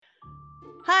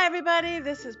Hi, everybody.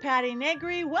 This is Patti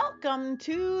Negri. Welcome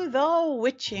to the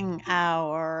Witching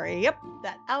Hour. Yep,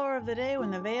 that hour of the day when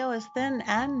the veil is thin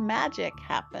and magic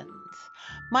happens.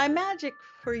 My magic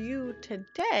for you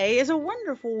today is a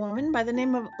wonderful woman by the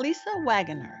name of Lisa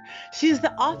Wagoner. She's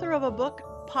the author of a book,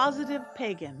 Positive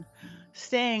Pagan,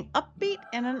 Staying Upbeat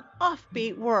in an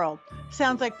Offbeat World.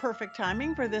 Sounds like perfect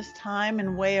timing for this time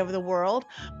and way of the world.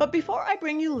 But before I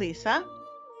bring you Lisa,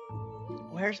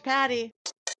 where's Patti?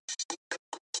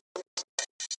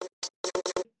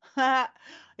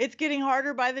 It's getting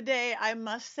harder by the day, I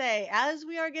must say, as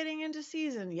we are getting into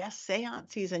season. Yes,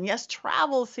 seance season. Yes,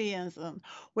 travel season.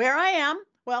 Where I am,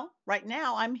 well, right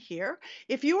now I'm here.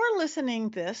 If you are listening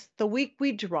this the week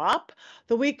we drop,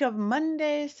 the week of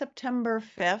Monday, September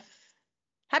 5th,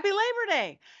 happy Labor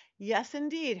Day. Yes,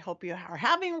 indeed. Hope you are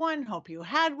having one. Hope you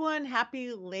had one.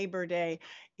 Happy Labor Day.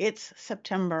 It's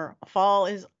September. Fall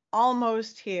is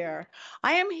almost here.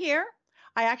 I am here.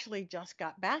 I actually just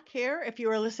got back here. If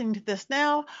you are listening to this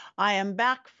now, I am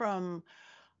back from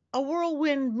a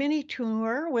whirlwind mini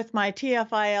tour with my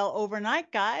TFIL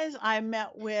overnight guys. I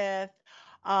met with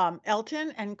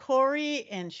Elton and Corey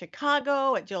in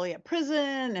Chicago at Joliet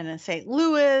Prison and in St.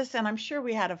 Louis, and I'm sure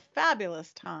we had a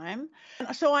fabulous time.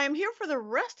 So I am here for the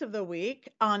rest of the week.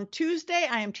 On Tuesday,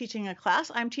 I am teaching a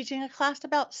class. I'm teaching a class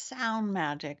about sound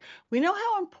magic. We know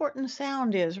how important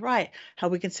sound is, right? How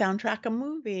we can soundtrack a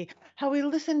movie, how we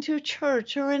listen to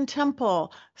church or in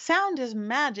temple. Sound is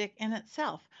magic in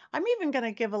itself. I'm even going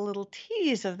to give a little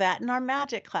tease of that in our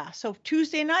magic class. So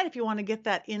Tuesday night, if you want to get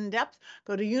that in depth,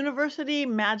 go to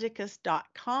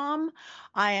universitymagicus.com.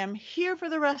 I am here for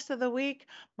the rest of the week.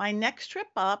 My next trip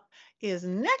up is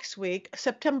next week,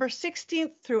 September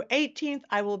 16th through 18th.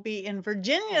 I will be in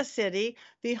Virginia City,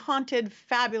 the haunted,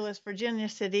 fabulous Virginia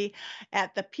City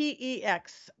at the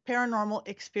PEX, Paranormal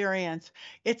Experience.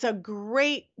 It's a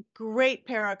great, great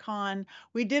Paracon.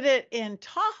 We did it in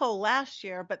Tahoe last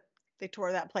year, but they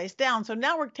tore that place down. So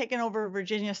now we're taking over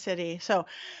Virginia City. So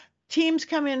teams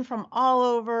come in from all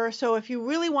over. So if you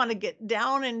really want to get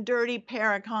down and dirty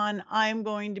Paracon, I'm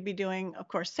going to be doing, of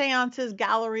course, seances,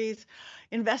 galleries,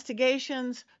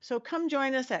 investigations. So come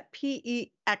join us at PEX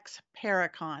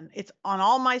Paracon. It's on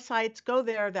all my sites. Go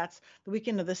there. That's the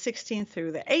weekend of the 16th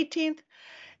through the 18th.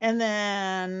 And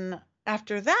then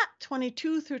after that,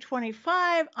 22 through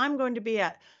 25, I'm going to be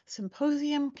at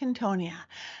Symposium Cantonia.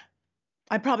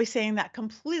 I'm probably saying that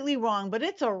completely wrong, but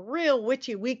it's a real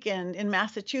witchy weekend in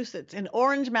Massachusetts, in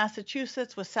Orange,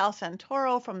 Massachusetts, with Sal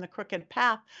Santoro from The Crooked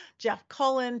Path, Jeff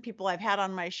Cullen, people I've had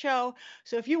on my show.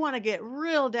 So if you want to get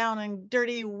real down and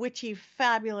dirty, witchy,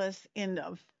 fabulous in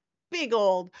a big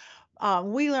old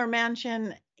Wheeler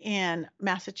Mansion in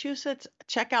Massachusetts,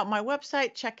 check out my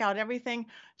website, check out everything,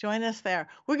 join us there.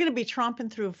 We're going to be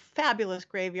tromping through fabulous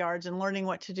graveyards and learning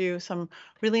what to do, some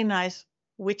really nice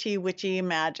witchy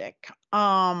magic.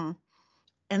 And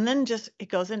then just it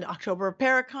goes into October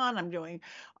Paracon. I'm doing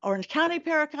Orange County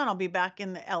Paracon. I'll be back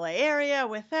in the LA area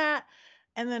with that,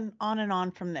 and then on and on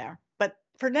from there. But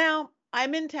for now,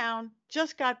 I'm in town,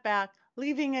 just got back,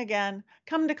 leaving again,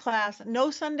 come to class. No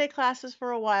Sunday classes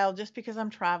for a while just because I'm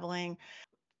traveling.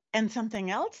 And something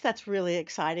else that's really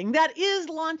exciting that is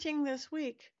launching this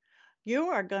week. You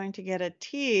are going to get a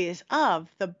tease of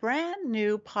the brand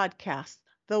new podcast,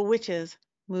 The Witches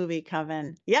Movie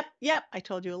Coven. Yep. I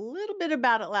told you a little bit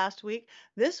about it last week.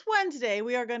 This Wednesday,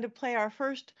 we are going to play our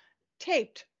first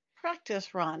taped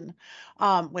practice run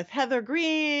with Heather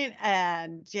Green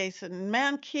and Jason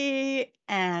Mankey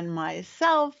and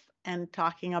myself and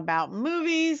talking about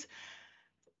movies.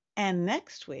 And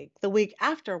next week, the week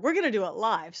after, we're going to do it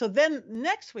live. So then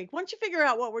next week, once you figure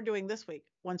out what we're doing this week,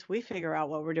 once we figure out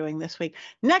what we're doing this week,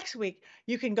 next week,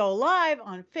 you can go live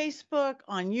on Facebook,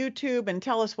 on YouTube, and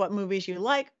tell us what movies you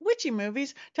like, witchy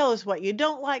movies. Tell us what you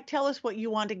don't like. Tell us what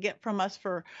you want to get from us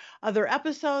for other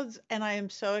episodes. And I am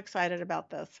so excited about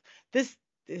this. This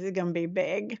is going to be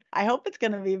big. I hope it's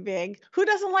going to be big. Who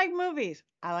doesn't like movies?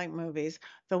 I like movies.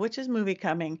 The Witches movie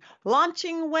coming,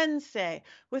 launching Wednesday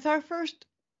with our first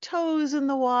toes in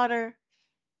the water,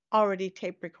 already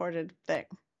tape recorded thing.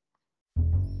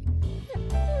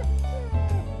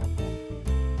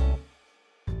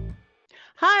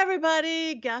 Hi,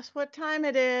 everybody. Guess what time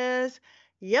it is?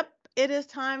 Yep, it is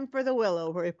time for the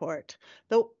Willow report.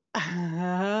 The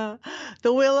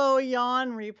the Willow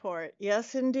Yawn report.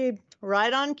 Yes, indeed.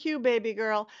 Right on cue, baby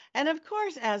girl. And of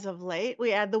course, as of late,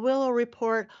 we add the Willow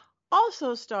report,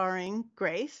 also starring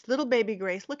Grace, little baby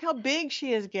Grace. Look how big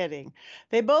she is getting.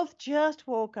 They both just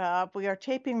woke up. We are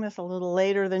taping this a little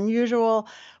later than usual.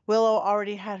 Willow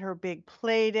already had her big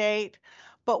play date.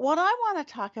 But what I want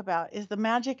to talk about is the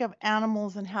magic of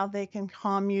animals and how they can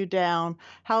calm you down,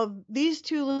 how these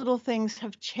two little things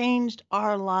have changed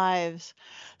our lives.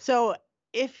 So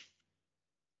if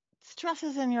stress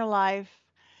is in your life,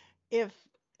 if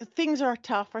things are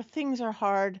tough or things are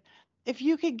hard, if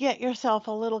you could get yourself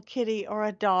a little kitty or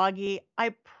a doggy,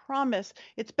 I promise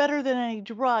it's better than any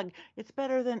drug. It's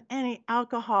better than any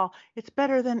alcohol. It's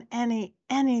better than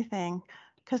anything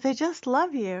because they just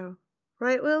love you.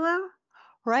 Right, Willow?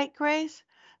 Right, Grace?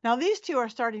 Now, these two are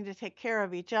starting to take care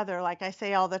of each other, like I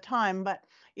say all the time. But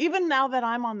even now that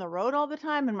I'm on the road all the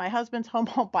time and my husband's home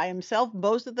all by himself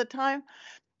most of the time,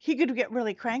 he could get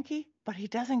really cranky, but he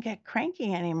doesn't get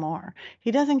cranky anymore.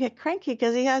 He doesn't get cranky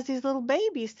because he has these little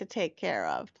babies to take care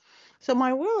of. So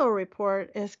my Willow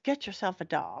report is get yourself a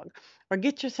dog or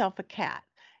get yourself a cat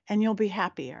and you'll be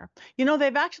happier. You know,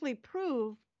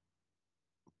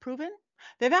 proven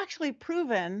they've actually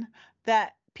proven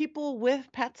that people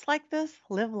with pets like this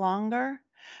live longer.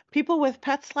 People with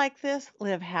pets like this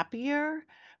live happier.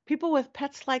 People with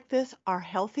pets like this are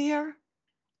healthier.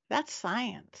 That's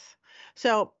science.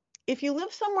 So if you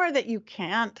live somewhere that you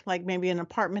can't, like maybe an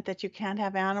apartment that you can't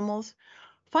have animals,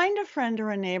 find a friend or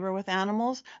a neighbor with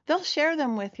animals. They'll share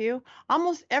them with you.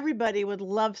 Almost everybody would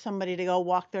love somebody to go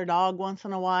walk their dog once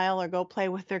in a while or go play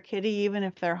with their kitty, even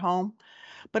if they're home.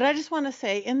 But I just want to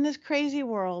say, in this crazy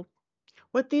world,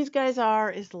 what these guys are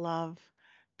is love,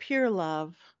 pure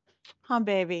love. Huh,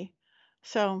 baby?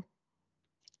 So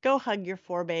go hug your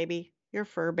fur baby, your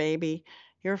fur.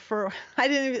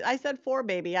 I said four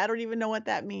baby. I don't even know what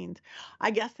that means.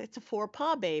 I guess it's a four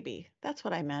paw baby. That's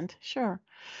what I meant. Sure.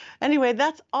 Anyway,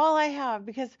 that's all I have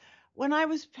because when I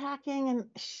was packing and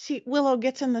Willow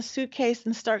gets in the suitcase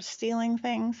and starts stealing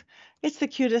things, it's the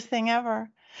cutest thing ever.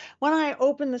 When I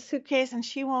open the suitcase and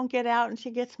she won't get out and she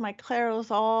gets my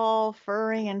clothes all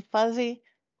furry and fuzzy,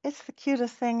 it's the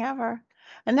cutest thing ever.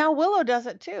 And now Willow does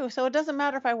it too. So it doesn't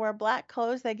matter if I wear black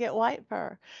clothes, they get white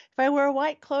fur. If I wear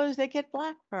white clothes, they get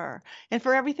black fur. And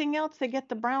for everything else, they get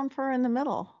the brown fur in the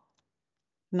middle.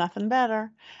 Nothing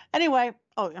better. Anyway,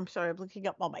 oh, I'm sorry, I'm looking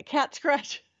up all my cat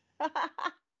scratch.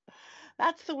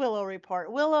 That's the Willow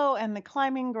report. Willow and the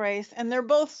climbing Grace, and they're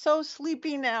both so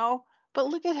sleepy now. But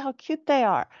look at how cute they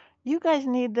are. You guys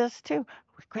need this too.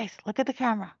 Grace, look at the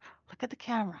camera. Look at the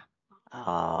camera.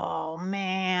 Oh,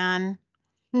 man.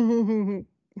 On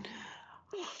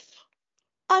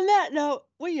that note,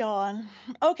 we yawn.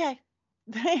 Okay.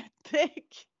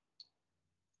 Thank.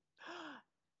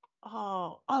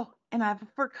 Oh, and I have a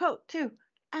fur coat too.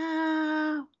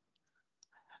 Ah,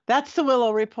 that's the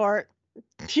Willow report.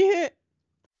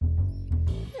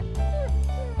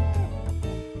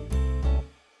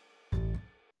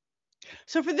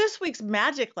 So, for this week's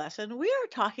magic lesson, we are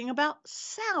talking about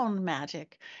sound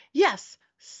magic. Yes,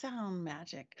 sound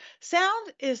magic.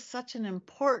 Sound is such an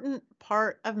important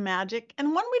part of magic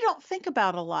and one we don't think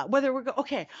about a lot. Whether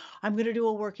okay, I'm going to do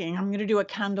a working, I'm going to do a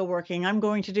candle working, I'm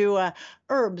going to do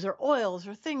herbs or oils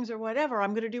or things or whatever,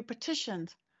 I'm going to do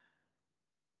petitions.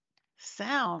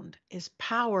 Sound is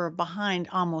power behind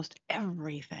almost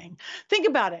everything. Think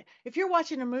about it. If you're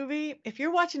watching a movie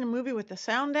with the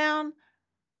sound down,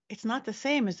 it's not the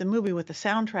same as the movie with the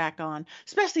soundtrack on,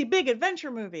 especially big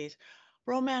adventure movies,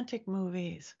 romantic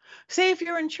movies. Say if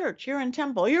you're in church, you're in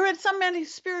temple, you're at some any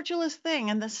spiritualist thing,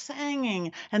 and the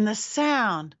singing and the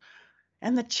sound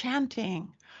and the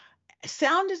chanting.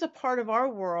 Sound is a part of our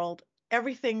world,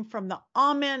 everything from the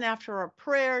amen after a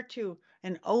prayer to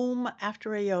an om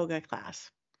after a yoga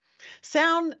class.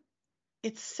 Sound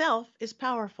itself is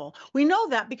powerful. We know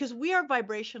that because we are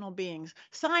vibrational beings.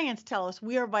 Science tells us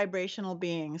we are vibrational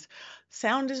beings.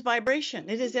 Sound is vibration.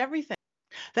 It is everything.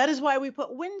 That is why we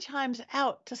put wind chimes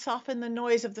out to soften the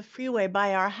noise of the freeway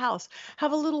by our house,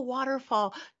 have a little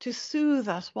waterfall to soothe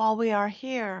us while we are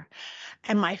here.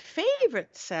 And my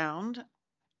favorite sound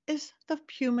is the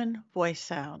human voice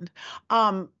sound.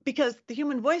 Because the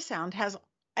human voice sound has,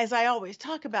 as I always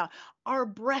talk about, our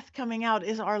breath coming out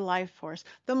is our life force.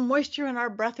 The moisture in our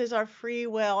breath is our free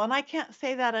will. And I can't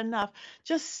say that enough.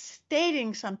 Just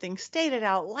stating something, state it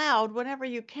out loud whenever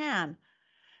you can.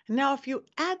 Now, if you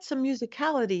add some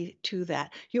musicality to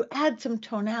that, you add some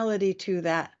tonality to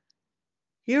that,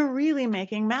 you're really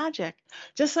making magic.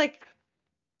 Just like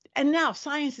and now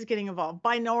science is getting involved.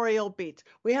 Binaural beats.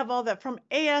 We have all that from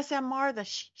ASMR, the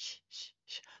shh, shh, shh,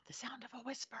 shh, the sound of a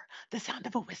whisper, the sound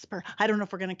of a whisper. I don't know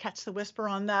if we're going to catch the whisper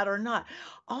on that or not.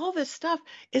 All this stuff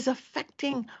is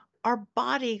affecting our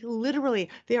body literally.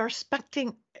 They're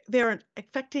affecting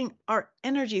our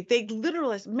energy. They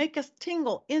literally make us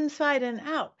tingle inside and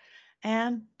out,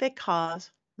 and they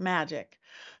cause magic.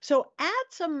 So add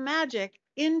some magic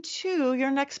into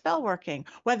your next spell working,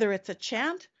 whether it's a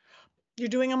chant. You're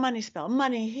doing a money spell.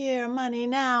 Money here, money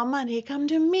now, money come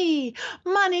to me.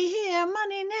 Money here,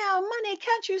 money now, money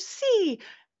can't you see?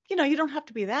 You don't have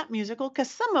to be that musical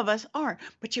because some of us aren't,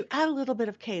 but you add a little bit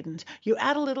of cadence, you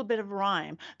add a little bit of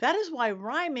rhyme. That is why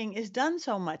rhyming is done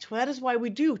so much. That is why we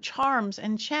do charms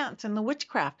and chants in the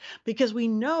witchcraft, because we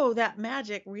know that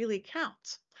magic really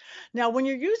counts. Now, when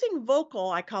you're using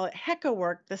vocal, I call it Heka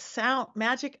work, the sound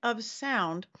magic of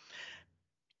sound.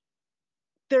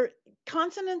 There,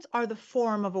 consonants are the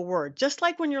form of a word. Just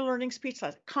like when you're learning speech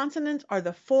lessons, consonants are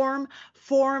the form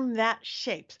that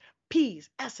shapes. P's,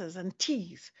 S's, and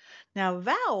T's. Now,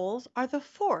 vowels are the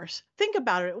force. Think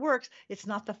about it. It works. It's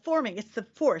not the forming, it's the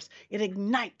force. It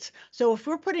ignites. So if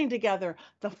we're putting together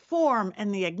the form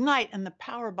and the ignite and the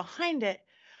power behind it,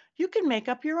 you can make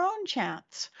up your own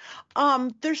chants.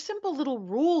 There's simple little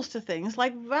rules to things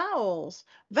like vowels.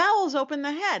 Vowels open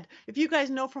the head. If you guys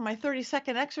know from my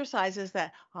 30-second exercises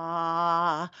that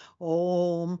om,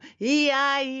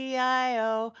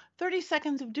 E-I-E-I-O, 30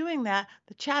 seconds of doing that,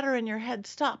 the chatter in your head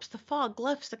stops, the fog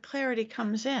lifts, the clarity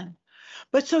comes in.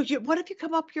 But so what if you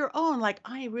come up your own, like,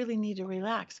 I really need to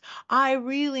relax. I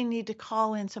really need to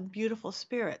call in some beautiful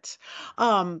spirits.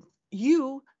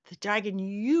 The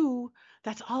dragon,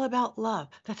 that's all about love.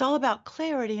 That's all about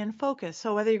clarity and focus.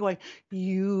 So whether you're going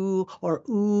you or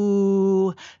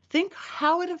ooh, think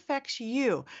how it affects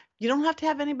you. You don't have to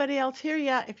have anybody else hear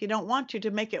you if you don't want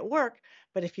to make it work.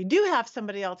 But if you do have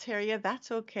somebody else hear you,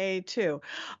 that's okay too.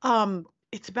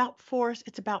 It's about force,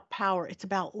 it's about power, it's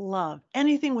about love.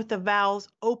 Anything with the vowels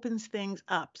opens things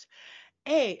up.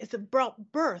 A is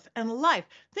about birth and life.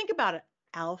 Think about it.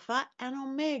 Alpha and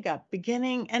omega,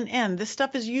 beginning and end. This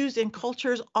stuff is used in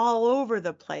cultures all over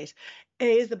the place.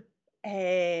 A is the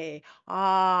A,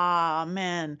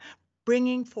 amen,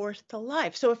 bringing forth to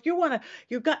life. So if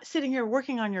you're got sitting here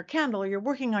working on your candle or you're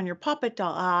working on your puppet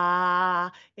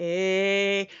doll,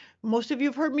 most of you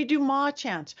have heard me do Ma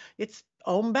chants. It's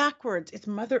Om backwards. It's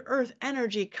Mother Earth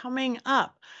energy coming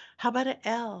up. How about an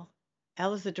L?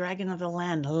 L is the dragon of the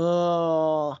land.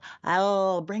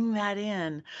 Bring that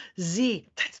in. Z,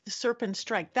 that's the serpent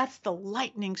strike. That's the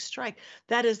lightning strike.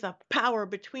 That is the power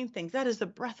between things. That is the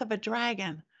breath of a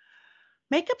dragon.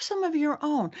 Make up some of your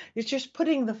own. It's just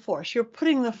putting the force. You're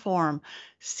putting the form.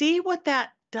 See what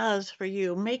that does for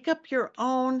you. Make up your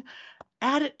own.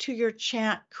 Add it to your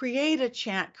chant. Create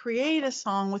a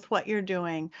song with what you're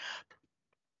doing.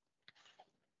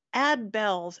 Add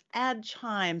bells, add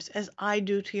chimes, as I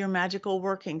do to your magical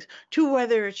workings, to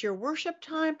whether it's your worship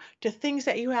time, to things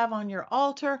that you have on your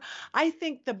altar. I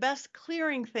think the best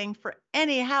clearing thing for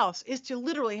any house is to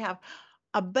literally have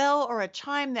a bell or a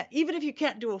chime that, even if you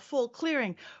can't do a full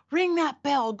clearing, ring that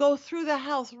bell, go through the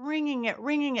house, ringing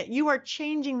it. You are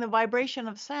changing the vibration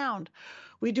of sound.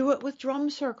 We do it with drum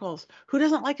circles. Who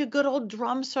doesn't like a good old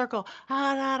drum circle?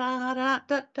 Ah, da, da, da,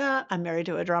 da, da. I'm married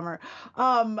to a drummer.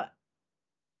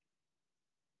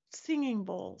 Singing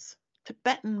bowls,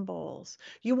 Tibetan bowls.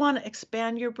 You want to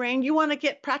expand your brain. You want to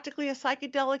get practically a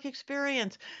psychedelic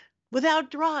experience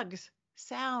without drugs.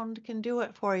 Sound can do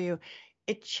it for you.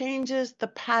 It changes the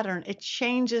pattern. It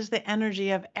changes the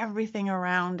energy of everything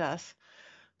around us.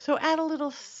 So add a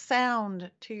little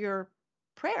sound to your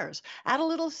prayers. Add a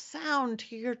little sound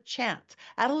to your chants.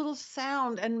 Add a little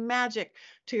sound and magic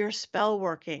to your spell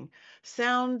working.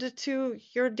 Sound to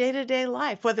your day-to-day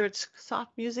life, whether it's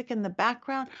soft music in the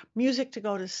background, music to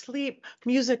go to sleep,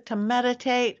 music to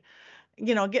meditate.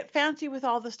 Get fancy with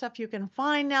all the stuff you can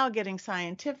find now, getting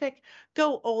scientific.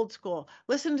 Go old school.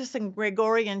 Listen to some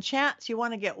Gregorian chants. You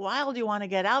want to get wild, you want to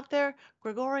get out there,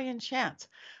 Gregorian chants.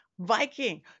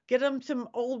 Viking, get them some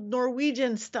old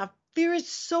Norwegian stuff. There is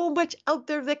so much out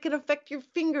there that can affect your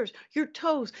fingers, your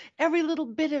toes, every little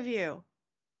bit of you.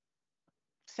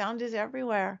 Sound is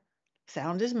everywhere.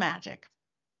 Sound is magic.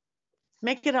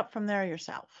 Make it up from there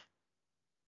yourself.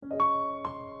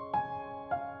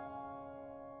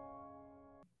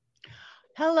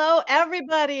 Hello,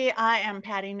 everybody. I am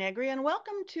Patti Negri, and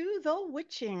welcome to the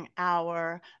Witching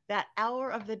Hour, that hour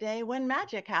of the day when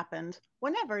magic happens,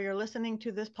 whenever you're listening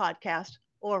to this podcast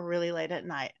or really late at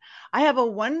night. I have a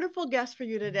wonderful guest for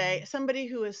you today, somebody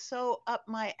who is so up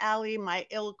my alley, my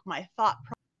ilk, my thought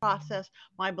process,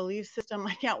 my belief system.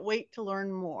 I can't wait to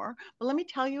learn more. But let me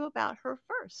tell you about her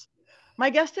first. My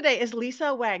guest today is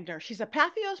Lisa Wagoner. She's a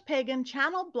Positive Pagan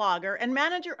channel blogger and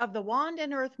manager of the Wand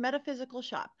and Earth Metaphysical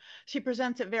Shop. She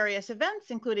presents at various events,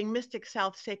 including Mystic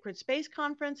South Sacred Space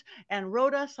Conference and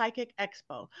Rhoda Psychic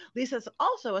Expo. Lisa's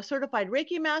also a certified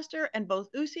Reiki master in both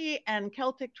Usi and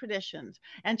Celtic traditions,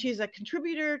 and she's a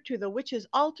contributor to The Witch's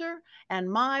Altar and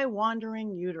My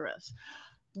Wandering Uterus.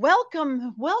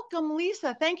 Welcome, welcome,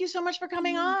 Lisa. Thank you so much for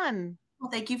coming on. Well,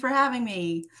 thank you for having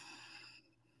me.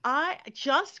 I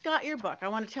just got your book. I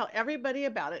want to tell everybody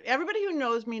about it. Everybody who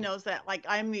knows me knows that, like,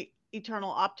 I'm the eternal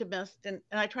optimist, and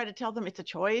I try to tell them it's a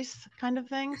choice kind of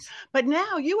thing. But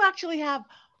now you actually have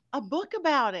a book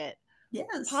about it,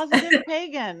 Yes. Positive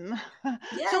Pagan. So tell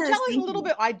Yes, us a thank little you.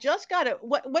 bit. I just got it.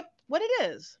 What it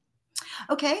is?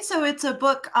 Okay, so it's a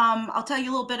book. I'll tell you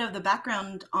a little bit of the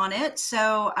background on it.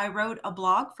 So I wrote a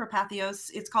blog for Pathos.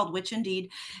 It's called Witch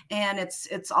Indeed, and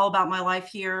it's all about my life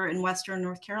here in Western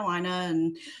North Carolina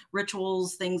and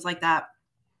rituals, things like that.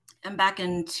 And back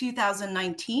in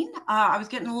 2019, I was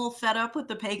getting a little fed up with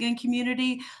the pagan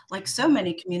community, like so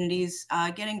many communities,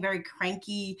 getting very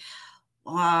cranky,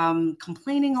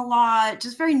 complaining a lot,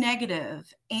 just very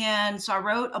negative. And so I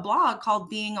wrote a blog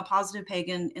called Being a Positive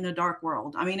Pagan in a Dark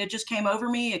World. I mean, it just came over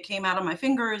me, it came out of my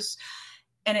fingers,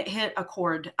 and it hit a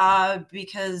chord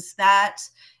because that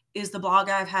is the blog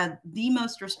I've had the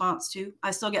most response to.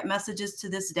 I still get messages to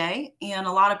this day, and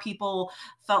a lot of people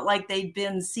felt like they'd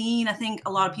been seen. I think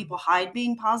a lot of people hide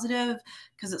being positive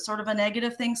because it's sort of a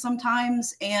negative thing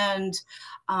sometimes. And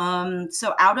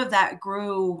so out of that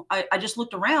grew, I just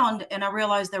looked around and I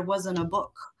realized there wasn't a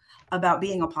book about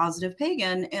being a positive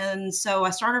pagan. And so I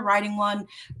started writing one,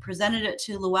 presented it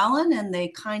to Llewellyn, and they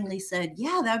kindly said,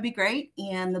 yeah, that'd be great.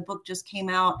 And the book just came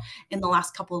out in the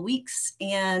last couple of weeks,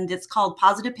 and it's called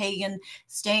Positive Pagan,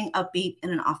 Staying Upbeat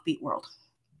in an Offbeat World.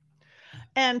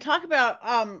 And talk about,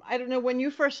 I don't know when you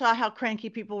first saw how cranky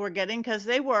people were getting, because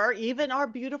they were, even our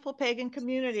beautiful pagan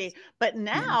community, but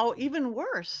Yeah. now even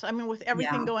worse. I mean, with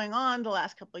everything Yeah. going on the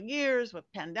last couple of years with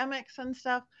pandemics and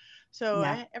stuff. So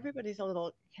Yeah. everybody's a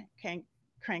little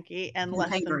cranky and less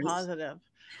than Cantankerous. positive.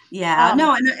 Yeah, Um,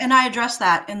 no, and I address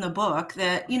that in the book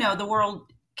that, the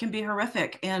world can be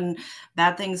horrific and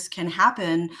bad things can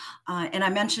happen. And I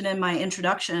mentioned in my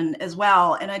introduction as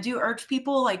well. And I do urge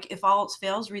people, like, if all else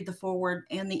fails, read the foreword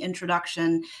and the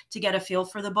introduction to get a feel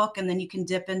for the book, and then you can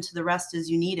dip into the rest as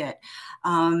you need it.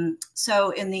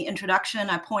 So in the introduction,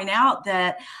 I point out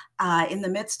that in the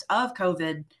midst of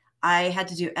COVID, I had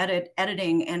to do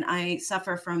editing, and I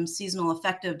suffer from seasonal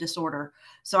affective disorder.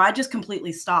 So I just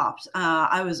completely stopped.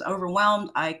 I was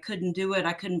overwhelmed. I couldn't do it.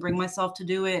 I couldn't bring myself to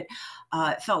do it.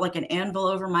 It felt like an anvil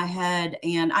over my head.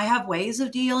 And I have ways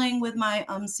of dealing with my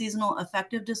seasonal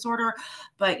affective disorder,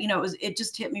 but it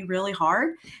just hit me really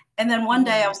hard. And then one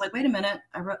day I mm, was like, wait a minute,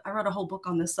 I wrote a whole book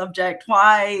on this subject.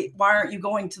 Why aren't you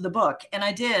going to the book? And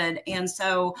I did. And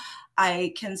so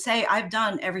I can say I've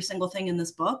done every single thing in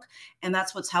this book. And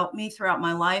that's what's helped me throughout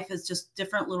my life, is just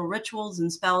different little rituals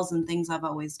and spells and things I've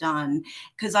always done,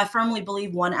 because I firmly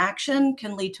believe one action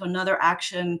can lead to another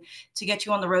action to get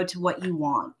you on the road to what you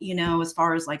want, as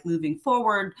far as like moving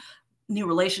forward, new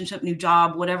relationship, new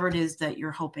job, whatever it is that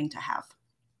you're hoping to have.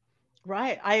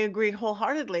 right. I agree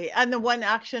wholeheartedly. And the one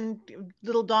action,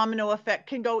 little domino effect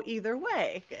can go either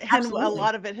way. And a Absolutely.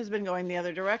 lot of it has been going the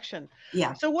other direction.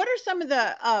 Yeah. So what are some of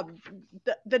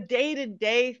the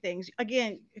day-to-day things?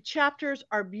 Again, chapters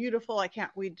are beautiful. I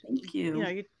can't read, Thank you know,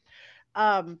 you. you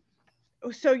um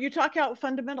so you talk out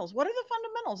fundamentals. What are the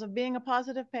fundamentals of being a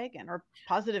positive pagan or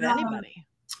positive Um, anybody?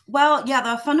 Well, yeah,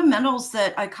 the fundamentals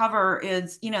that I cover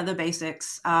is, the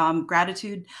basics.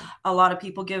 Gratitude. A lot of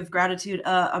people give gratitude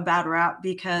a bad rap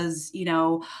because,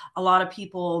 a lot of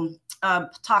people,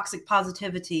 toxic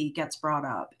positivity gets brought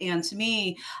up. And to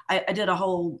me, I did a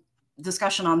whole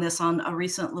discussion on this on a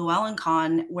recent Llewellyn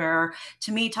Con, where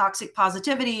to me, toxic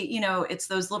positivity, it's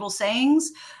those little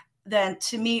sayings that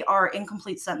to me are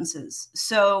incomplete sentences.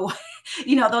 So,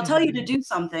 they'll tell you to do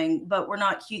something, but we're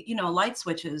not, light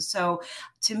switches. So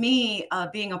to me,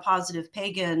 being a positive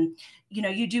pagan,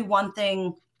 you do one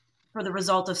thing for the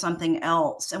result of something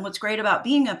else. And what's great about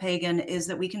being a pagan is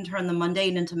that we can turn the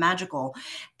mundane into magical.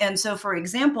 And so, for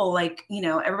example, like,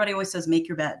 everybody always says, make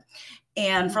your bed.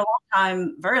 And for a long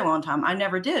time, very long time, I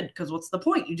never did, because what's the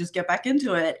point? You just get back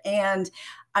into it. And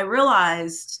I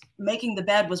realized making the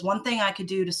bed was one thing I could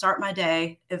do to start my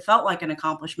day. It felt like an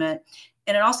accomplishment.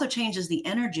 And it also changes the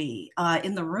energy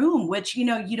in the room, which, you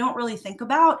don't really think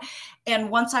about. And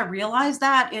once I realized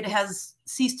that, it has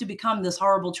ceased to become this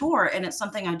horrible chore. And it's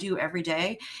something I do every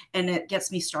day. And it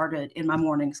gets me started in my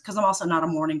mornings, because I'm also not a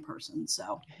morning person.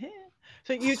 So,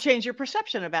 So you change your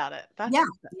perception about it. yeah,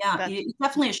 yeah, That's it's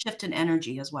definitely a shift in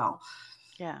energy as well.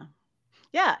 yeah.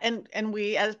 Yeah, and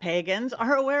we as pagans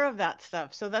are aware of that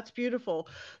stuff. So that's beautiful.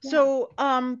 Yeah. So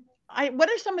what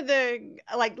are some of the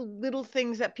like little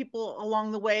things that people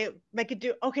along the way they could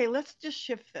do? Okay, let's just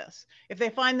shift this. If they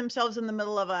find themselves in the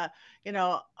middle of a,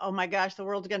 oh my gosh, the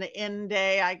world's going to end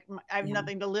day. I have Yeah.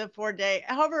 nothing to live for day.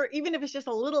 However, even if it's just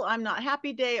a little I'm not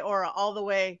happy day or all the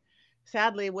way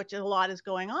sadly, which a lot is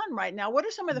going on right now. What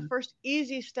are some of the first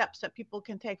easy steps that people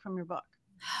can take from your book?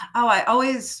 Oh, I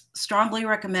always strongly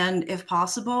recommend, if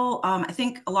possible. I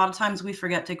think a lot of times we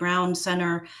forget to ground,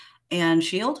 center, and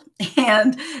shield,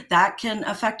 and that can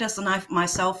affect us. And I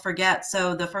myself forget.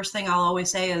 So the first thing I'll always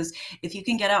say is, if you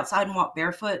can get outside and walk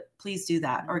barefoot, please do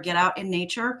that, or get out in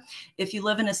nature. If you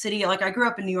live in a city, like I grew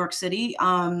up in New York City,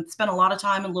 spent a lot of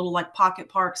time in little like pocket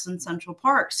parks and Central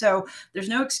Park. So there's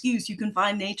no excuse. You can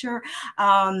find nature.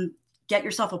 Get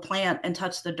yourself a plant and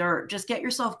touch the dirt. Just get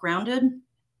yourself grounded.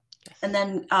 Yes. And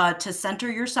then to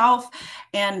center yourself,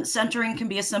 and centering can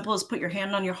be as simple as put your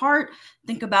hand on your heart.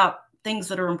 Think about things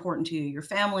that are important to you, your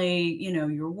family,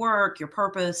 your work, your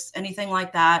purpose, anything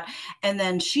like that. And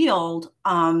then shield,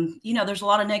 there's a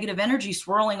lot of negative energy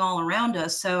swirling all around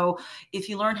us. So if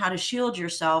you learn how to shield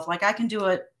yourself, like I can do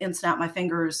it and snap my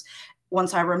fingers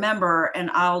once I remember, and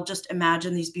I'll just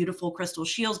imagine these beautiful crystal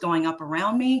shields going up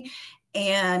around me.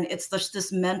 And it's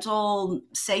this mental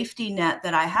safety net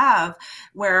that I have,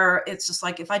 where it's just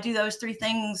like, if I do those three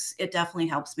things, it definitely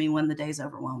helps me when the day's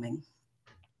overwhelming.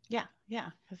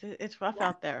 Yeah, because it's rough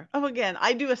out there. Oh, again,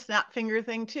 I do a snap finger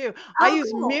thing too. I Oh, use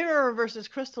cool. mirror versus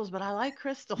crystals, but I like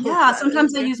crystals. Yeah, That is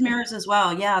sometimes I good. use mirrors as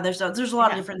well. Yeah, there's a lot of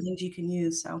Yeah, different things you can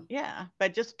use. So yeah,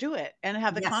 but just do it and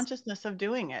have the yes, consciousness of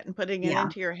doing it and putting it yeah,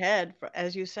 into your head,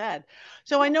 as you said.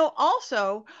 So I yeah, know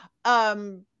also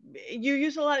um, you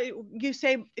use a lot of, you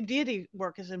say deity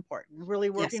work is important, really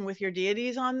yes, working with your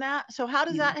deities on that. So how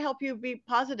does yeah. that help you be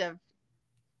positive?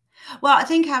 Well, I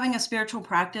think having a spiritual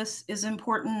practice is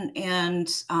important, and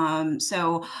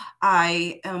so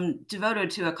I am devoted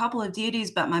to a couple of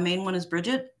deities, but my main one is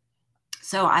Bridget.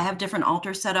 So I have different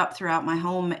altars set up throughout my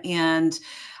home, and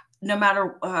no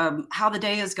matter how the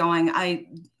day is going, I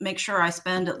make sure I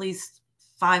spend at least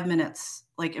 5 minutes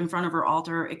like in front of her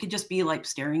altar. It could just be like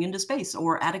staring into space,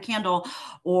 or at a candle,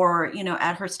 or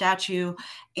at her statue.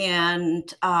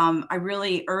 And I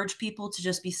really urge people to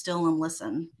just be still and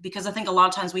listen, because I think a lot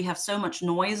of times we have so much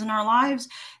noise in our lives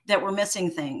that we're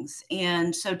missing things.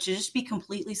 And so to just be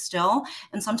completely still,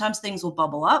 and sometimes things will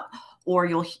bubble up, or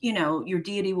your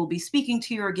deity will be speaking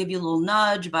to you or give you a little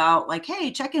nudge about like,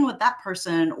 hey, check in with that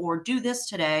person or do this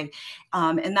today.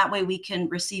 And that way we can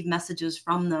receive messages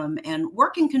from them and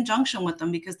work in conjunction with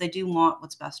them, because they do want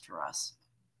what's best for us.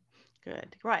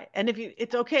 Good. Right. And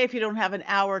it's okay if you don't have an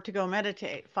hour to go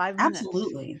meditate. 5 minutes.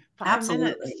 Absolutely. 5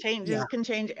 minutes Absolutely. changes Yeah, can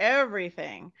change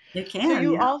everything. it So can.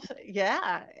 you Yeah. also,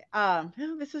 yeah. Oh,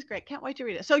 this is great. Can't wait to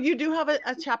read it. So you do have a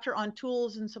chapter on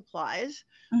tools and supplies.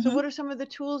 So what Mhm. are some of the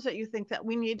tools that you think that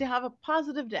we need to have a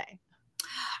positive day?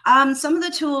 Some of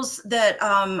the tools that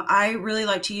I really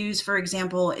like to use, for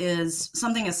example, is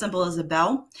something as simple as a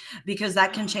bell, because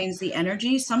that can change the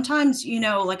energy. Sometimes,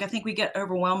 like I think we get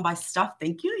overwhelmed by stuff.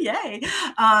 Thank you. Yay.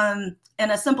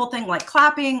 And a simple thing like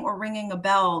clapping or ringing a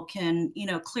bell can,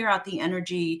 clear out the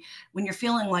energy when you're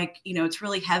feeling like, it's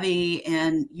really heavy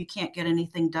and you can't get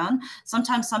anything done.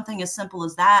 Sometimes something as simple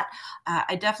as that.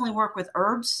 I definitely work with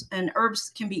herbs, and herbs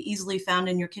can be easily found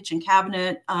in your kitchen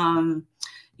cabinet.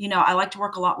 I like to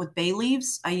work a lot with bay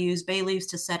leaves. I use bay leaves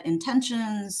to set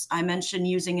intentions. I mentioned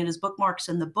using it as bookmarks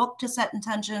in the book to set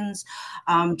intentions,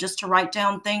 just to write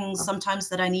down things sometimes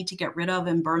that I need to get rid of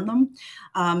and burn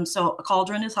them. So a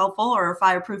cauldron is helpful, or a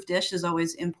fireproof dish is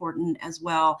always important as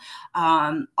well.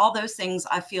 All those things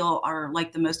I feel are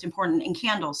like the most important. And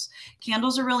candles.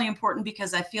 Candles are really important,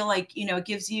 because I feel like, it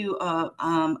gives you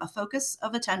a focus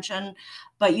of attention,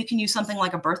 but you can use something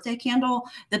like a birthday candle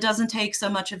that doesn't take so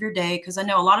much of your day. Because I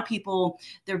know a lot of people,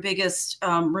 their biggest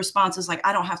response is like,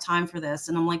 I don't have time for this.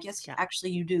 And I'm like, yes, Yeah.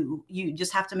 actually you do. You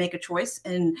just have to make a choice,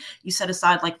 and you set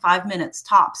aside like 5 minutes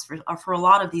tops for a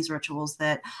lot of these rituals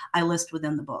that I list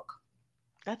within the book.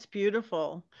 That's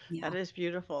beautiful. Yeah. That is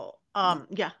beautiful. Yeah.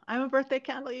 Yeah, I'm a birthday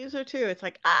candle user too. It's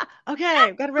like, okay,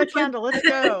 I've got a red candle. Let's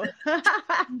go.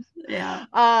 Yeah.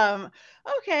 um,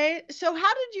 okay, so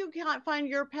how did you find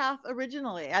your path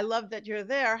originally? I love that you're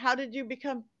there. How did you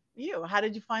become you? How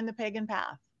did you find the pagan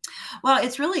path? Well,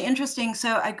 it's really interesting.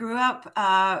 So I grew up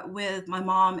with my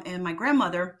mom and my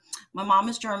grandmother. My mom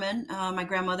is German. My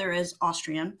grandmother is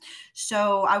Austrian.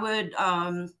 So I would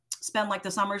spend like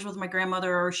the summers with my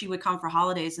grandmother, or she would come for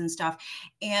holidays and stuff.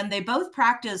 And they both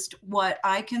practiced what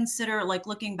I consider, like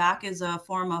looking back, as a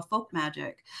form of folk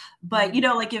magic. But,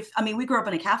 like we grew up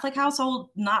in a Catholic household,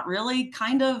 not really,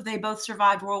 kind of. They both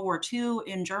survived World War II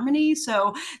in Germany.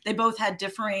 So they both had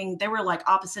they were like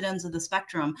opposite ends of the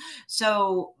spectrum.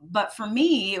 So, but for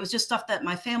me, it was just stuff that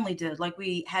my family did. Like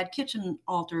we had kitchen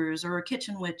altars or a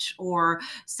kitchen witch, or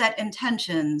set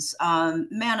intentions,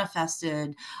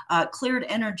 manifested, cleared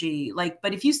energy.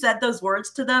 But if you said those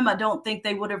words to them, I don't think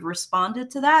they would have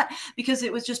responded to that, because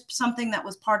it was just something that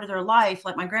was part of their life.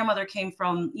 Like my grandmother came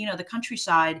from, the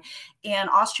countryside, and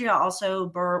Austria also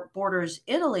borders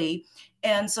Italy.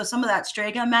 And so some of that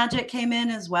Strega magic came in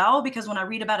as well, because when I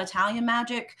read about Italian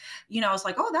magic, I was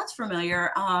like, oh, that's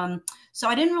familiar. So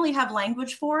I didn't really have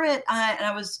language for it.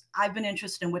 And I've been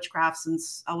interested in witchcraft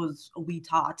since I was a wee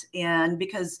tot. And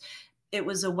because it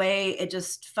was a way, it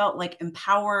just felt like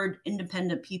empowered,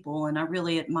 independent people. And I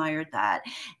really admired that.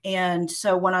 And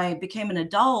so when I became an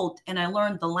adult and I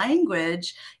learned the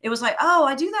language, it was like, oh,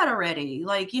 I do that already.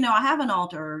 Like, I have an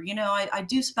altar, I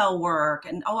do spell work,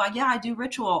 and yeah, I do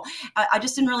ritual. I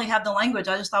just didn't really have the language.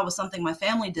 I just thought it was something my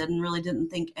family did and really didn't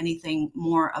think anything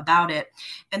more about it.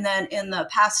 And then in the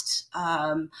past,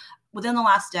 within the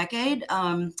last decade,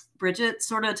 Bridget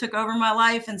sort of took over my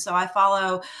life. And so I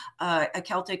follow a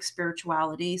Celtic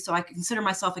spirituality. So I consider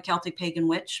myself a Celtic pagan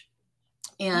witch,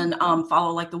 and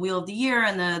follow like the Wheel of the Year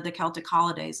and the Celtic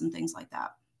holidays and things like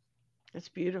that. It's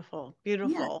beautiful.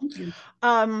 Beautiful.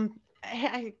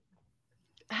 Yeah,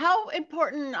 how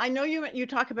important, I know you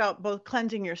talk about both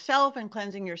cleansing yourself and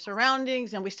cleansing your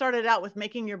surroundings, and we started out with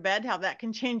making your bed, how that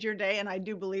can change your day, and I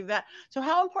do believe that. So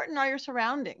how important are your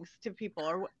surroundings to people?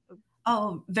 Or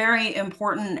Oh, very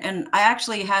important. And I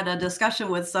actually had a discussion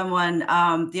with someone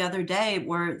the other day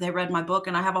where they read my book,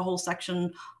 and I have a whole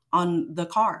section on the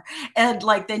car, and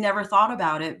like they never thought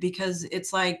about it, because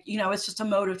it's like, it's just a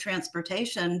mode of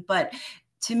transportation. But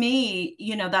to me,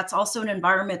 that's also an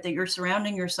environment that you're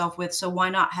surrounding yourself with. So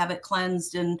why not have it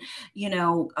cleansed, and,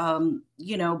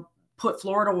 put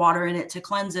Florida water in it to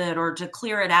cleanse it, or to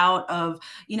clear it out of,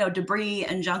 debris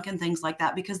and junk and things like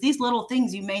that. Because these little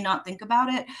things, you may not think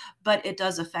about it, but it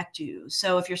does affect you.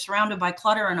 So if you're surrounded by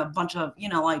clutter and a bunch of,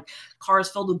 like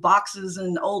cars filled with boxes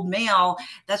and old mail,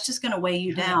 that's just going to weigh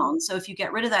you down. So if you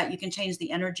get rid of that, you can change the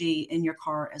energy in your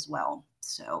car as well.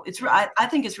 So I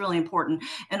think it's really important.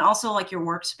 And also like your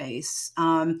workspace,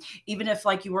 even if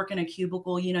like you work in a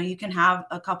cubicle, you can have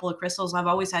a couple of crystals. I've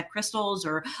always had crystals,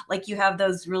 or like you have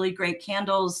those really great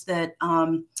candles that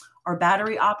are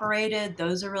battery operated.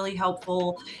 Those are really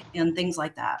helpful, and things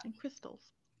like that. and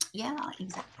crystals. Yeah,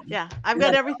 exactly. Yeah, I've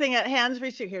got everything at hand's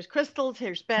reach. Here's crystals,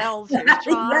 here's bells, here's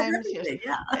chimes. You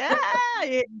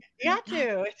got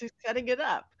to. It's just setting it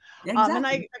up. Exactly. And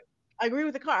I agree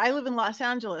with the car. I live in Los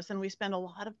Angeles, and we spend a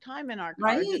lot of time in our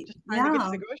car, Right. just trying to get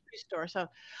to the grocery store. So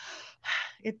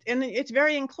it's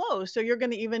very enclosed. So you're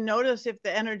going to even notice if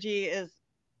the energy is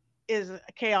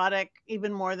chaotic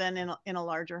even more than in a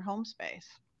larger home space.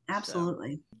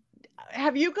 Absolutely. So,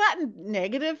 have you gotten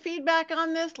negative feedback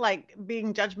on this, like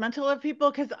being judgmental of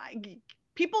people? Because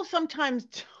people sometimes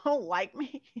don't like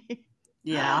me.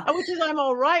 Yeah. Which is I'm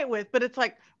all right with, but it's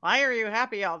like, why are you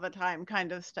happy all the time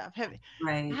kind of stuff.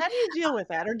 Right. How do you deal with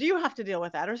that? Or do you have to deal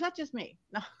with that? Or is that just me?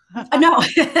 No.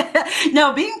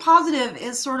 No, being positive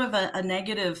is sort of a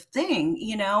negative thing,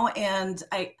 and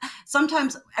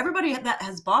sometimes everybody that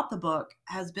has bought the book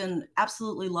has been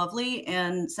absolutely lovely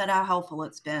and said how helpful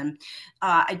it's been.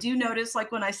 I do notice,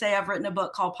 like when I say I've written a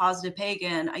book called Positive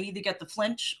Pagan, I either get the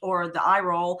flinch or the eye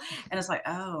roll, and it's like,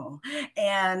 oh.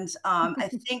 And I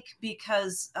think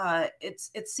because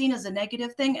it's seen as a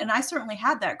negative thing, and I certainly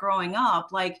had that growing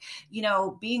up, like,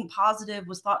 being positive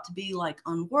was thought to be like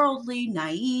unworldly,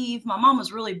 naive. My mom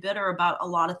was really bitter about a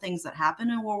lot of things that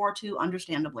happened in World War II,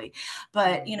 understandably.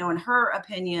 But, in her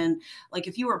opinion, like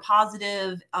if you were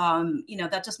positive,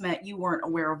 that just meant you weren't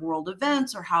aware of world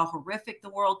events or how horrific the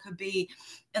world could be.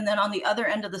 And then on the other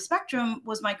end of the spectrum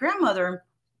was my grandmother,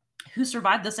 who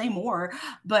survived the same war.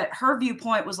 But her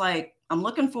viewpoint was like, I'm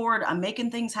looking forward, I'm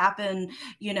making things happen,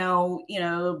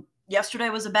 yesterday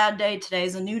was a bad day,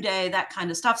 today's a new day, that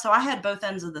kind of stuff. So I had both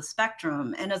ends of the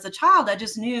spectrum. And as a child, I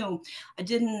just knew I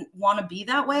didn't want to be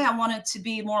that way. I wanted to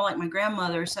be more like my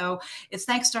grandmother. So it's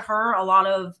thanks to her, a lot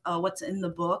of what's in the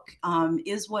book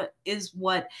is what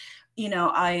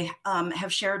I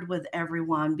have shared with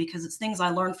everyone, because it's things I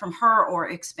learned from her or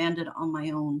expanded on my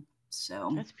own.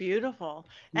 So That's beautiful.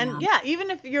 And yeah. yeah,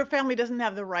 even if your family doesn't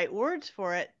have the right words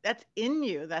for it, that's in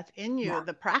you. That's in Yeah. you.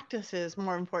 The practice is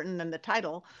more important than the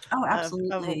title Oh, of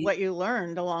absolutely. what you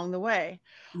learned along the way.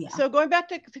 Yeah. So going back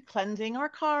to cleansing our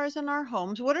cars and our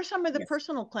homes, what are some of the Yes.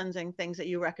 personal cleansing things that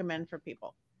you recommend for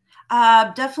people?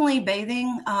 Definitely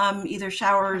bathing, either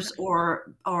showers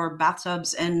or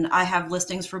bathtubs, and I have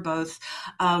listings for both.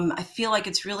 I feel like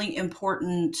it's really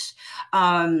important.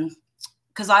 Um,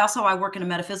 because I work in a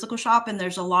metaphysical shop, and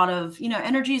there's a lot of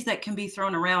energies that can be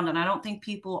thrown around, and I don't think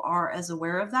people are as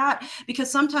aware of that, because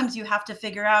sometimes you have to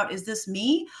figure out, is this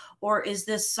me, or is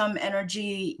this some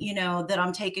energy that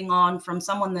I'm taking on from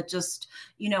someone that just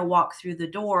walked through the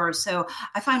door. So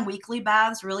I find weekly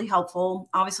baths really helpful.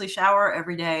 Obviously shower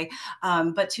every day,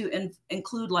 but to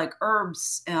include like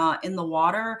herbs in the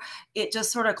water, it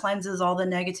just sort of cleanses all the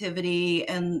negativity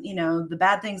and the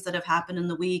bad things that have happened in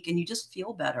the week, and you just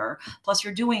feel better. Plus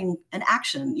you're doing an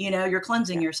action, you're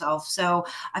cleansing Yeah. yourself. So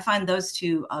I find those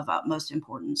two of utmost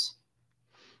importance.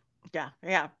 Yeah,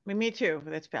 yeah, me too.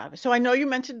 That's bad. So I know you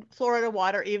mentioned Florida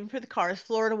water, even for the cars.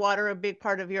 Florida water a big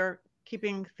part of your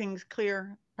keeping things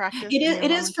clear practice in your It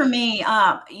home is and for stuff? me.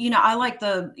 I like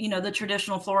the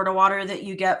traditional Florida water that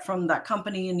you get from that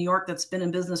company in New York that's been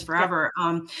in business Yeah. forever.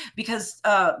 Because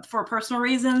for personal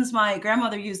reasons, my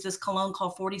grandmother used this cologne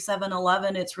called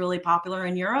 4711. It's really popular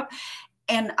in Europe.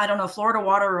 And I don't know, Florida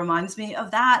water reminds me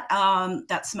of that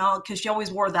smell, because she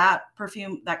always wore that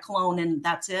perfume, that cologne, and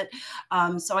that's it.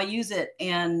 So I use it,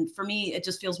 and for me, it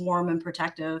just feels warm and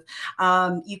protective.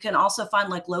 You can also find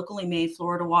like locally made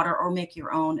Florida water or make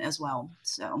your own as well.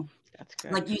 So That's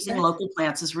good. like using That's local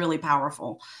plants is really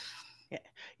powerful. yeah,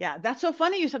 yeah, that's so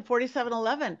funny you said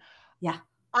 4711. Yeah.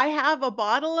 I have a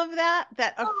bottle of that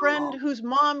a friend Oh, whose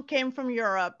mom came from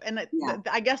Europe, and yeah.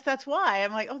 I guess that's why.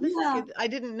 I'm like, "Oh, this is Yeah. good." I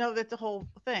didn't know that's the whole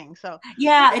thing. So,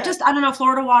 Yeah. It okay. just, I don't know,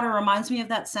 Florida water reminds me of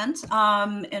that scent.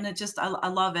 And it just, I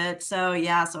love it. So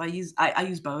yeah, so I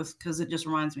use both because it just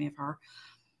reminds me of her.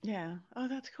 Yeah. Oh,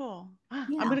 that's cool. Ah,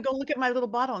 I'm Yeah. gonna go look at my little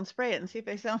bottle and spray it and see if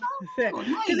they sound the same. Oh,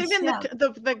 Because nice. even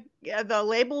Yeah. the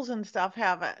labels and stuff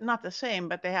have not the same,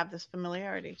 but they have this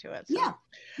familiarity to it. So Yeah.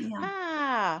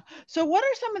 Yeah. so what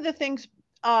are some of the things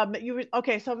that you would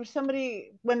okay, so if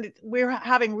somebody we're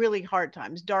having really hard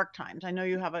times, dark times. I know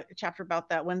you have a chapter about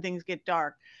that when things get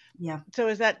dark. Yeah. So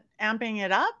is that amping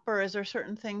it up, or is there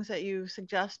certain things that you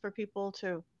suggest for people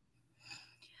to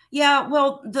Yeah,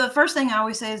 well, the first thing I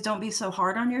always say is don't be so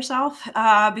hard on yourself,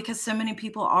 because so many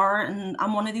people are, and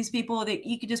I'm one of these people that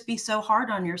you could just be so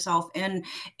hard on yourself, and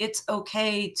it's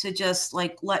okay to just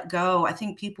like let go. I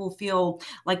think people feel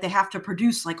like they have to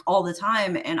produce like all the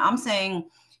time, and I'm saying,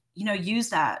 use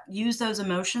those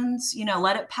emotions,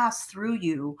 let it pass through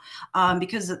you,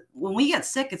 because when we get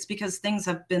sick, it's because things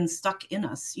have been stuck in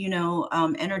us,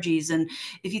 energies. And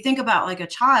if you think about like a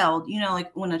child,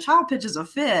 like when a child pitches a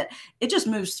fit, it just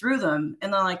moves through them,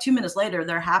 and then like 2 minutes later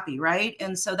they're happy, right?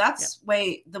 And so yeah. that's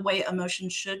the way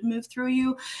emotions should move through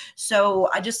you. So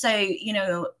I just say,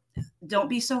 don't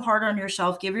be so hard on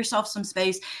yourself. Give yourself some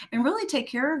space and really take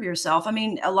care of yourself. I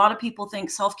mean, a lot of people think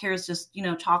self-care is just,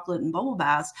 chocolate and bubble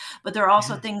baths, but there are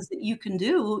also things that you can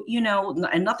do,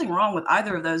 and nothing wrong with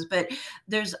either of those, but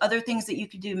there's other things that you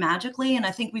could do magically. And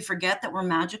I think we forget that we're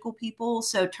magical people.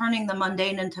 So turning the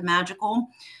mundane into magical,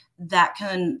 that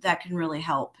can really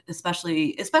help,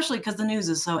 especially because the news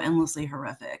is so endlessly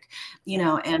horrific,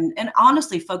 Yeah. and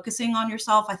honestly focusing on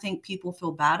yourself, I think people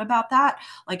feel bad about that,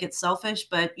 like it's selfish.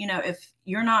 But if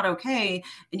you're not okay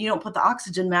and you don't put the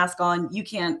oxygen mask on, you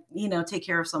can't take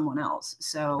care of someone else.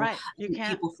 So Right. I You think can't.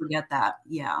 people forget that.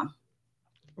 Yeah.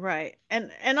 Right.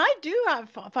 And I do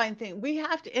have find thing we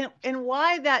have to and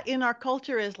why that in our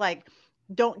culture is like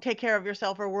don't take care of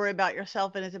yourself or worry about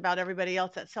yourself and it's about everybody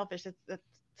else. That's selfish. That's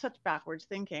such backwards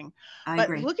thinking. I But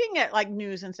agree. looking at like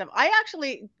news and stuff, I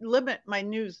actually limit my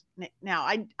news now.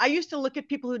 I used to look at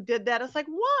people who did that. It's like,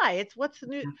 why? It's what's the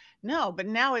news? Yeah. No, but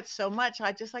now it's so much.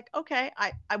 I just like, okay,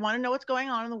 I want to know what's going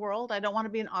on in the world. I don't want to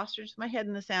be an ostrich with my head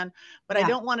in the sand, but I Yeah.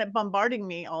 don't want it bombarding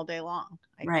me all day long.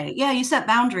 Right. Yeah, you set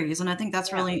boundaries, and I think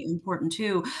that's Yeah. really important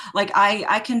too. Like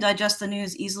I can digest the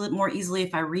news more easily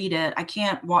if I read it. I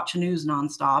can't watch news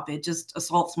nonstop. It just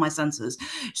assaults my senses.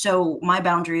 So my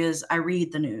boundary is I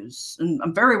read the news, and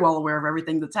I'm very well aware of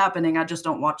everything that's happening. I just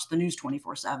don't watch the news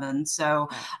 24/7. So,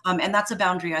 Right. and that's a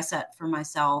boundary I set for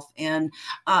myself. And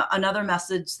another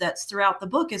message that's throughout the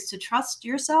book is to trust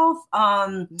yourself.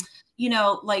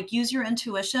 like use your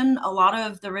intuition. A lot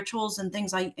of the rituals and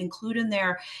things I include in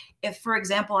there, if, for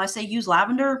example, I say use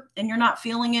lavender and you're not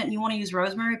feeling it and you want to use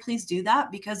rosemary, please do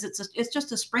that, because it's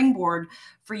just a springboard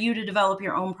for you to develop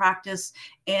your own practice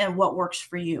and what works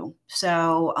for you.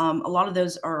 So a lot of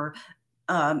those are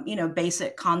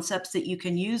basic concepts that you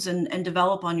can use and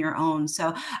develop on your own.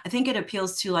 So I think it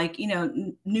appeals to, like,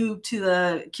 new to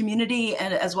the community,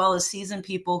 and as well as seasoned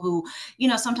people who,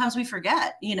 sometimes we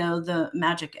forget, the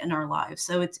magic in our lives.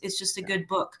 So it's just a good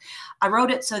book. I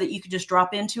wrote it so that you could just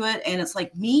drop into it, and it's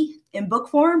like me in book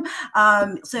form.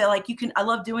 So like I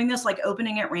love doing this, like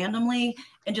opening it randomly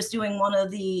and just doing one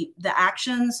of the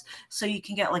actions, so you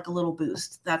can get like a little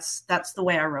boost. That's the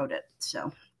way I wrote it.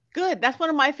 So. Good. That's one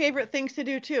of my favorite things to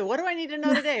do too. What do I need to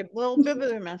know today? Well,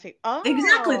 bibliomancy.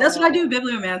 Exactly. That's what I do. Oh, a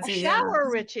Bibliomancy. Yeah. shower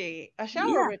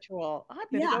Yeah. ritual. I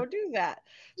better Yeah. go do that.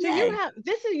 So Yay.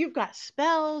 you've got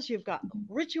spells, you've got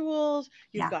rituals,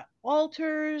 you've Yeah. got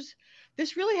altars.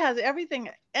 This really has everything.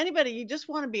 Anybody, you just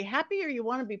want to be happy or you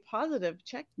want to be positive,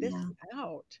 check this Yeah.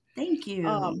 out. Thank you.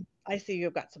 I see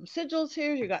you've got some sigils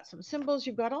here, you've got some symbols,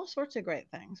 you've got all sorts of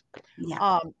great things.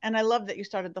 Yeah. And I love that you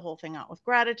started the whole thing out with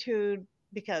gratitude,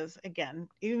 because again,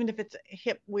 even if it's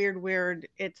hip, weird,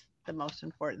 it's the most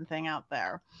important thing out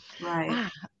there.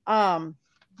 Right. Um,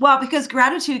 Well, because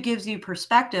gratitude gives you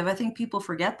perspective. I think people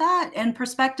forget that, and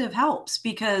perspective helps,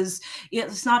 because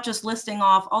it's not just listing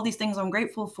off all these things I'm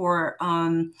grateful for.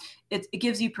 It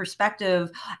gives you perspective.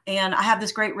 And I have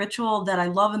this great ritual that I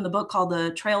love in the book called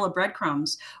the Trail of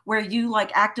Breadcrumbs, where you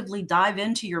like actively dive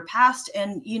into your past,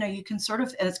 and you can sort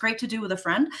of, and it's great to do with a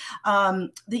friend,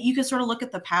 that you can sort of look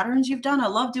at the patterns you've done. I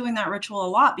love doing that ritual a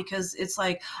lot, because it's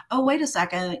like, oh, wait a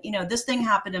second, this thing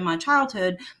happened in my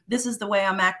childhood. This is the way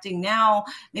I'm acting now.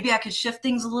 Maybe I could shift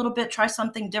things a little bit, try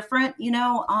something different,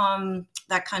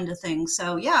 that kind of thing.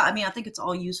 So yeah, I mean, I think it's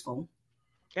all useful.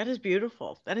 that is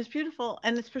beautiful. That is beautiful.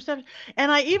 And it's perception.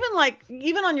 And I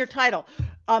even on your title,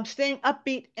 staying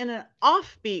upbeat in an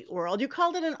offbeat world. You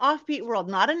called it an offbeat world,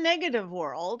 not a negative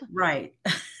world. Right.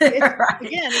 It's Right.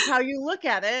 again, it's how you look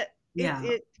at it. Yeah.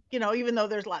 Even though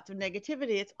there's lots of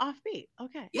negativity, it's offbeat.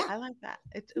 Okay, Yeah. I like that.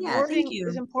 It's Yeah. Thank wording is you.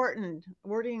 important.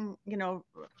 Wording,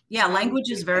 Yeah, how you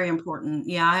language is speak it. very important.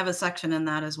 Yeah, I have a section in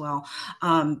that as well,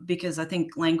 because I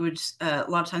think language, a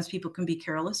lot of times people can be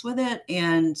careless with it,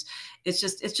 and it's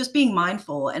just being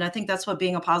mindful. And I think that's what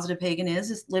being a positive pagan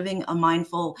is living a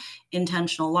mindful,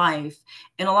 intentional life.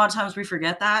 And a lot of times we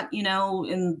forget that,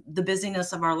 in the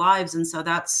busyness of our lives. And so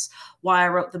that's why I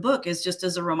wrote the book, is just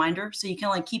as a reminder, so you can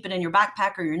like keep it in your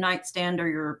backpack or your nightstand or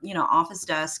your office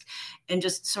desk, and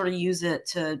just sort of use it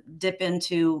to dip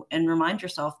into and remind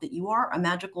yourself that you are a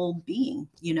magical being.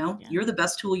 Yeah. You're the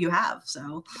best tool you have.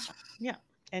 So Yeah.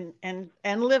 And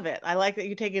live it. I like that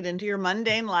you take it into your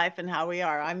mundane life and how we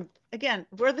are.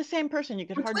 We're the same person. You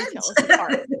could we're hardly tell twins. us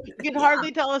apart. You could Yeah.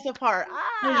 hardly tell us apart.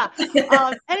 Yeah.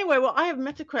 Anyway, well, I have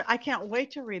met to quit. I can't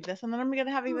wait to read this, and then I'm going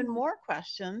to have even more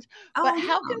questions. But Oh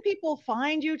how yeah. can people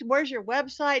find you? Where's your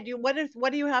website?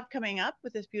 What do you have coming up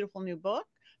with this beautiful new book?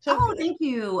 So Oh, thank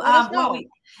you. let us Well, know.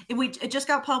 it just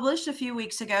got published a few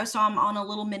weeks ago, so I'm on a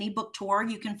little mini book tour.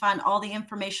 You can find all the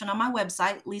information on my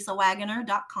website,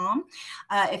 lisawagoner.com.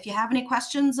 If you have any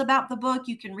questions about the book,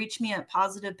 you can reach me at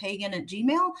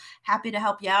positivepagan@gmail. Happy to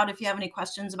help you out if you have any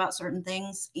questions about certain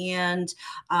things. And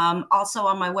also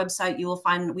on my website, you will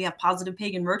find we have Positive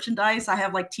Pagan merchandise. I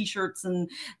have like T-shirts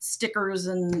and stickers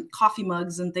and coffee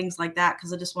mugs and things like that,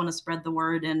 because I just want to spread the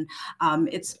word. And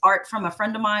it's art from a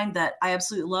friend of mine that I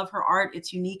absolutely love her art.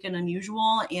 It's unique and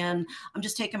unusual, and I'm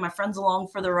just taking my friends along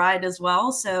for the ride as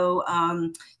well. So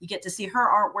you get to see her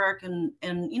artwork and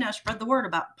spread the word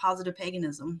about positive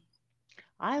paganism.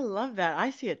 I love that. I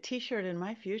see a T-shirt in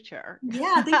my future.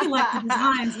 Yeah, I think you like the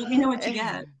designs. Let me know what you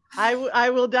get. I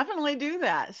will definitely do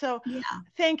that. So Yeah.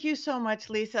 thank you so much,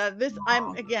 Lisa. Oh,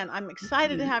 I'm thank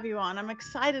excited to you. have you on. I'm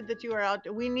excited that you are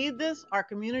out. We need this. Our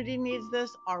community needs this.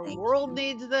 Our Thank world you.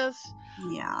 needs this,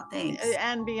 Yeah, thanks.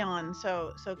 and beyond.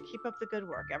 So keep up the good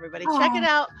work, everybody. Check it Oh,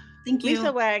 out. thank Lisa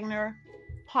you. Wagner,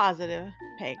 Positive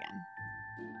Pagan.